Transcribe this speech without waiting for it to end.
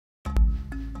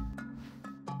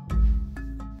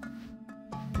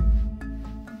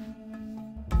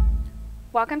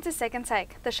Welcome to Second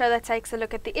Take, the show that takes a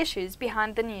look at the issues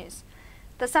behind the news.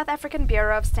 The South African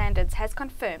Bureau of Standards has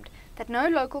confirmed that no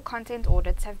local content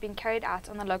audits have been carried out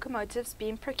on the locomotives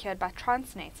being procured by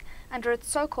Transnet under its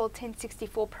so-called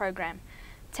 1064 program.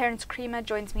 Terence Creamer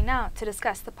joins me now to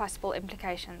discuss the possible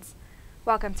implications.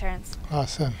 Welcome, Terence. Hi,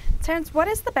 Sam. Terence, what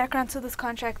is the background to this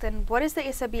contract and what is the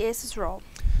SABS's role?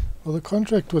 Well, the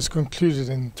contract was concluded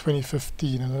in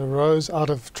 2015 and it arose out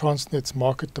of Transnet's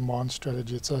market demand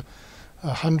strategy. It's a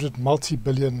 100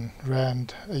 multi-billion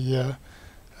rand a year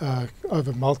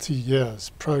over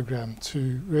multi-years program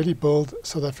to really build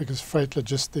South Africa's freight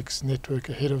logistics network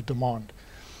ahead of demand.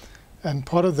 And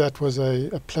part of that was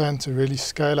a plan to really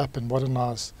scale up and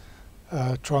modernize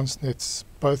Transnet's,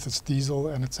 both its diesel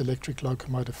and its electric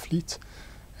locomotive fleet.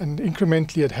 And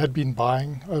incrementally it had been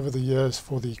buying over the years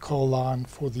for the coal line,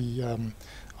 for the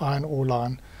iron ore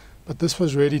line, but this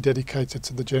was really dedicated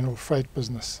to the general freight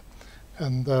business.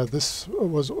 And this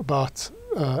was about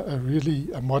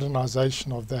a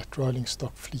modernization of that rolling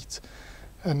stock fleet.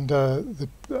 And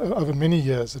over many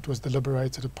years it was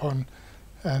deliberated upon,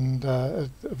 and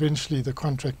eventually the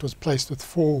contract was placed with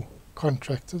 4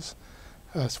 contractors,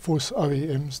 4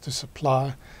 OEMs to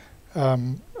supply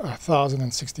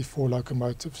 1,064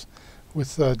 locomotives,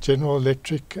 with General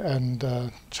Electric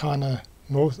and China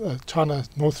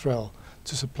North Rail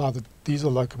to supply the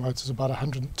diesel locomotives, about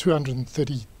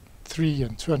 233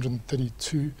 and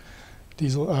 232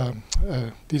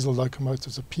 diesel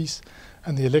locomotives apiece,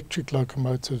 and the electric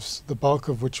locomotives, the bulk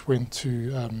of which went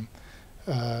to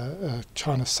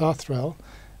China South Rail,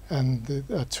 and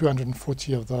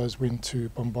 240 of those went to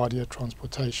Bombardier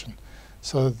Transportation.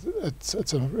 So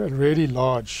it's a really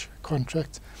large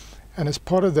contract, and as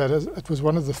part of that, it was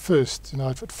one of the first.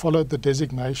 It followed the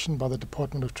designation by the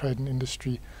Department of Trade and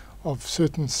Industry of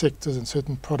certain sectors and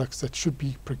certain products that should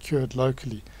be procured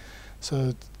locally.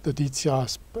 So the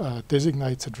DTI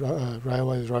designated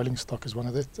railways rolling stock as one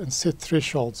of that, and set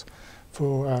thresholds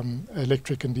for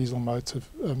electric and diesel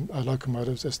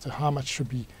locomotives as to how much should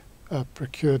be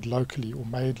procured locally or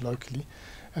made locally.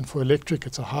 And for electric,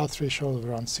 it's a high threshold of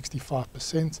around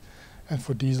 65%, and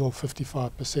for diesel,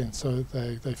 55%. So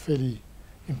they're fairly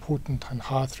important and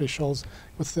high thresholds,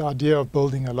 with the idea of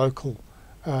building a local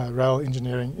rail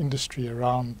engineering industry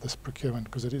around this procurement,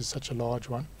 because it is such a large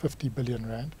one, 50 billion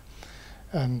rand,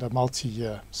 and a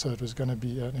multi-year. So it was going to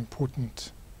be an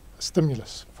important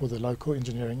stimulus for the local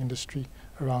engineering industry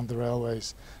around the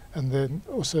railways. And then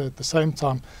also at the same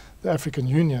time, the African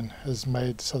Union has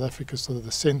made South Africa sort of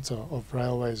the centre of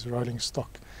railways rolling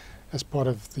stock as part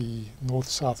of the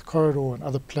North-South corridor and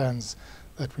other plans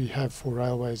that we have for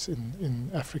railways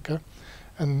in Africa.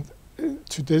 And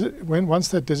once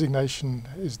that designation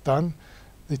is done,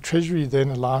 the Treasury then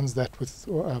aligns that with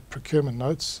procurement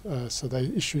notes, so they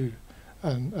issue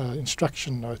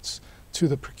instruction notes to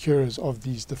the procurers of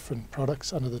these different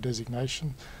products under the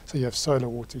designation. So you have solar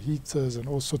water heaters and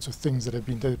all sorts of things that have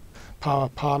been power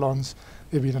pylons.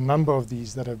 There have been a number of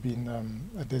these that have been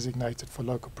designated for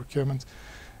local procurement,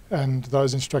 and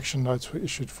those instruction notes were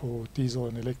issued for diesel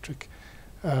and electric.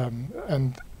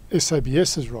 And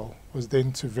SABS's role was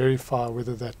then to verify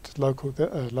whether that local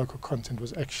content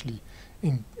was actually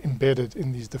embedded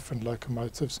in these different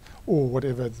locomotives, or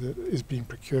whatever is being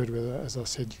procured, whether, as I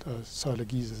said, solar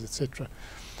geysers, etc.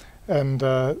 And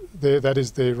that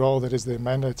is their role, that is their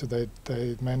mandate. They're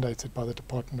mandated by the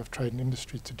Department of Trade and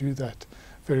Industry to do that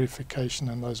verification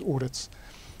and those audits.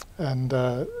 And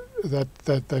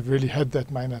that they've really had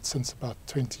that mandate since about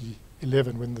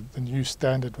 2011, when the new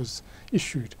standard was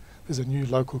issued. There's a new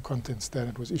local content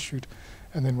standard was issued,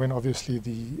 and then when obviously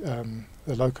the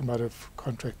locomotive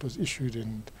contract was issued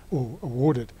or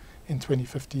awarded in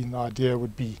 2015, the idea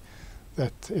would be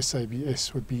that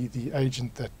SABS would be the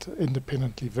agent that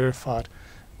independently verified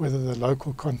whether the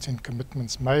local content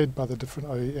commitments made by the different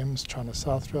OEMs, China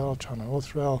South Rail, China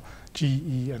North Rail,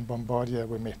 GE and Bombardier,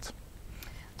 were met.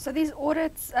 So these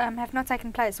audits have not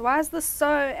taken place. Why is this so,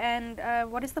 and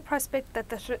what is the prospect that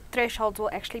the thresholds will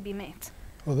actually be met?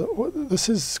 Well, this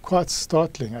is quite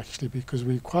startling, actually, because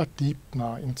we're quite deep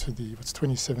now into it's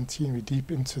 2017, we're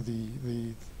deep into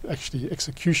the actually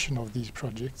execution of these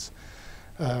projects.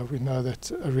 We know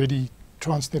that already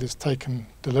Transnet has taken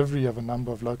delivery of a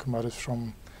number of locomotives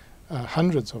from,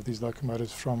 hundreds of these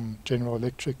locomotives from General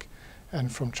Electric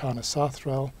and from China South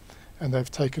Rail, and they've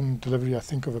taken delivery, I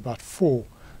think, of about 4,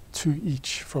 2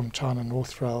 each from China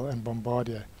North Rail and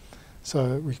Bombardier.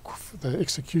 So the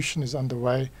execution is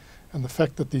underway. And the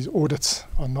fact that these audits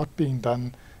are not being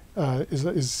done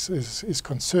is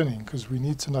concerning, because we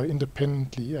need to know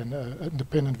independently and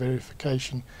independent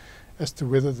verification as to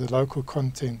whether the local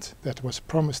content that was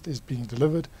promised is being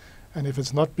delivered, And if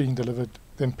it's not being delivered,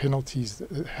 then penalties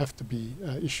have to be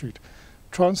issued.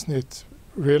 Transnet,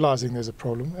 realizing there's a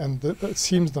problem, and it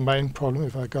seems the main problem,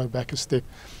 if I go back a step,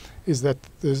 is that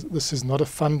this is not a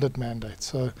funded mandate.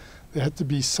 So there had to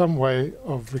be some way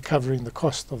of recovering the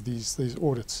cost of these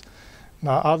audits.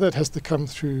 Now, either it has to come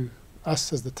through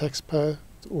us as the taxpayer,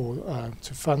 or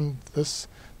to fund this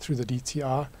through the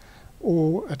DTR,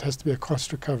 or it has to be a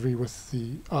cost recovery with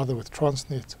either with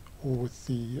Transnet or with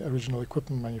the original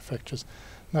equipment manufacturers.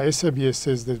 Now, SABS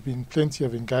says there's been plenty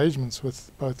of engagements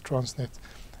with both Transnet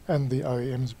and the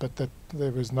OEMs, but that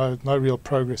there was no real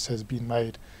progress has been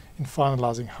made in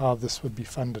finalising how this would be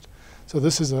funded. So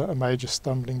this is a major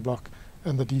stumbling block,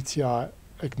 and the DTR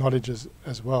acknowledges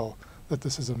as well that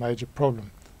this is a major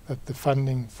problem, that the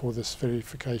funding for this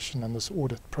verification and this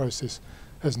audit process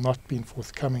has not been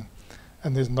forthcoming.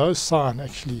 And there's no sign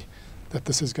actually that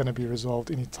this is going to be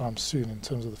resolved anytime soon in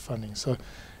terms of the funding. So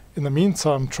in the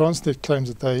meantime, Transnet claims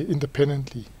that they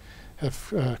independently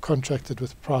have contracted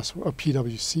with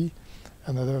PwC,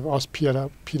 and that they've asked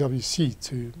PwC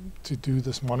to do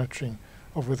this monitoring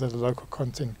of whether the local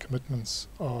content commitments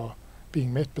are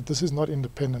being met. But this is not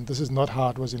independent. This is not how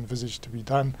it was envisaged to be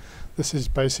done. This is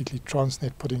basically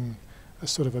Transnet putting a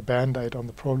sort of a band-aid on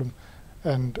the problem.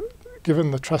 And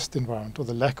given the trust environment, or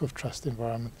the lack of trust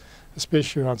environment,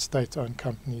 especially around state-owned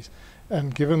companies,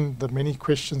 and given the many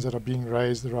questions that are being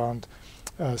raised around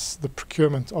the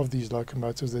procurement of these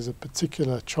locomotives, there's a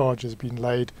particular charge has been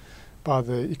laid by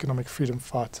the economic freedom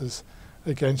fighters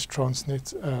against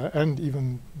Transnet, and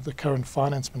even the current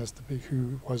finance minister,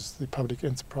 who was the public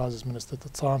enterprises minister at the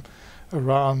time,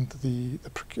 around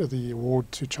the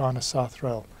award to China South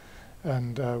Rail.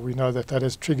 And we know that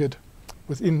has triggered,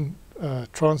 within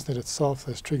Transnet itself,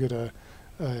 has triggered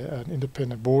an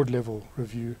independent board level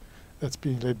review that's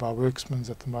being led by Worksmans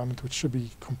at the moment, which should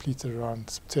be completed around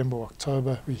September or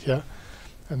October, we hear,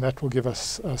 and that will give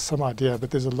us some idea. But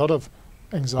there's a lot of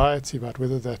anxiety about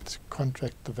whether that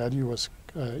contract, the value was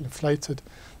inflated.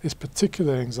 There's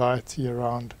particular anxiety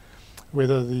around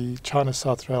whether the China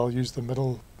South Rail used the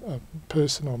middle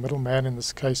person or middleman in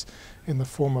this case in the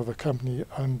form of a company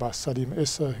owned by Sadim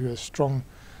Essa, who has strong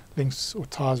links or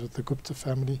ties with the Gupta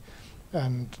family,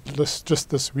 and just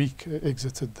this week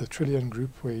exited the Trillion Group,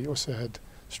 where he also had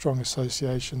strong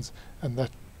associations, and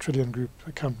that Trillion Group,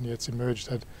 a company that's emerged,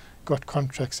 had got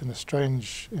contracts in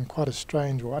quite a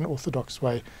strange or unorthodox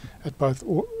way at both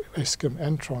Eskom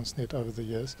and Transnet over the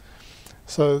years.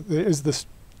 So there is this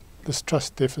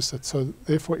trust deficit. So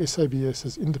therefore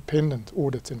SABS's independent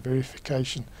audit and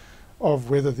verification of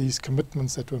whether these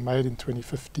commitments that were made in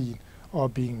 2015 are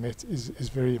being met is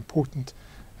very important,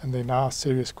 and there are now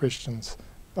serious questions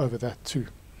over that too.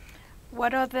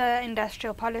 What are the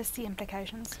industrial policy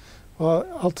implications? Well,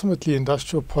 ultimately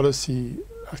industrial policy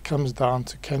comes down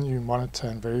to, can you monitor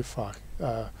and verify?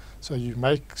 So you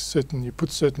put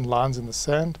certain lines in the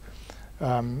sand.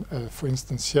 For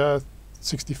instance, here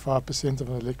 65% of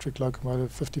an electric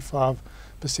locomotive, 55%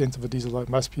 of a diesel locomotive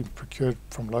must be procured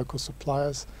from local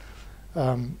suppliers.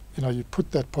 You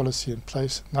put that policy in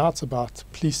place. Now it's about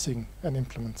policing and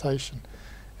implementation.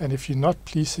 And if you're not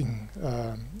policing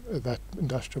that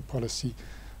industrial policy,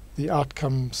 the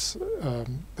outcomes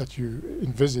that you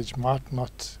envisage might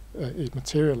not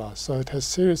materialize. So it has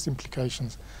serious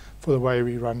implications for the way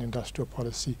we run industrial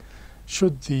policy.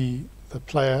 Should the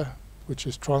player, which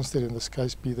is Transnet in this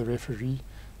case, be the referee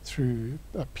through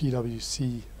a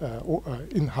PwC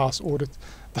in-house audit,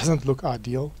 doesn't look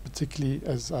ideal, particularly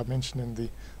as I mentioned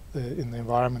in the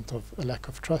environment of a lack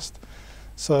of trust.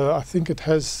 So I think it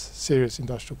has serious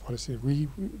industrial policy.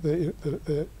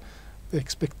 The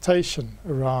expectation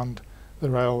around the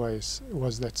railways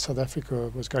was that South Africa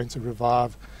was going to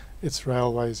revive its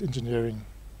railways engineering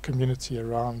community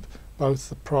around both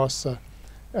the PRASA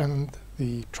and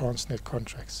the Transnet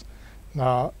contracts.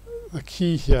 Now, the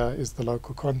key here is the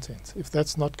local content. If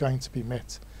that's not going to be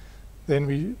met, then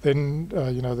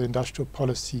the industrial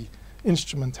policy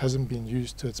instrument hasn't been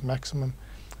used to its maximum,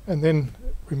 and then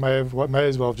we may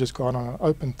as well have just gone on an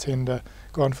open tender,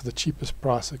 gone for the cheapest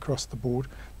price across the board,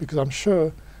 because I'm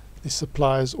sure the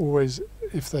suppliers always,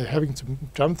 if they're having to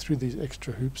jump through these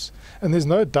extra hoops, and there's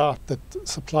no doubt that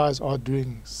suppliers are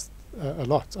doing a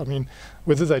lot. I mean,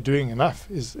 whether they're doing enough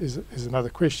is another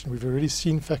question. We've already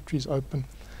seen factories open.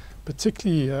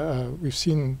 Particularly, we've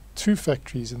seen two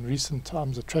factories in recent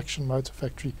times, a traction motor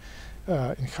factory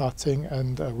in Gauteng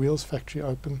and a wheels factory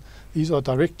open. These are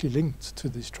directly linked to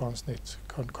these Transnet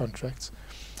contracts.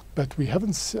 But we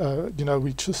haven't,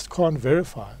 we just can't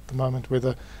verify at the moment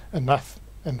whether enough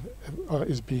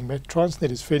is being met.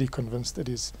 Transnet is fairly convinced it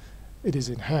is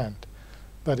in hand.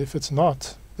 But if it's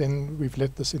not, then we've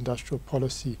let this industrial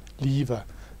policy lever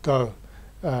go,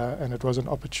 and it was an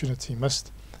opportunity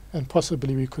missed. And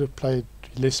possibly we could have played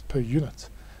less per unit,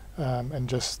 and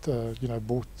just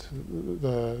bought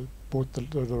the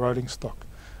rolling stock,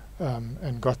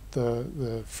 and got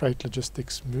the freight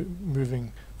logistics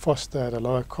moving faster at a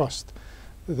lower cost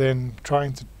than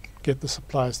trying to get the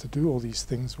suppliers to do all these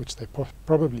things, which they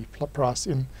probably price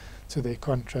in to their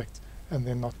contract and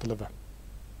then not deliver.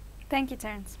 Thank you,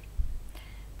 Terence.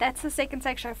 That's the Second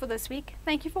Take show for this week.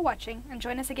 Thank you for watching, and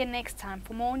join us again next time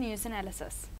for more news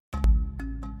analysis.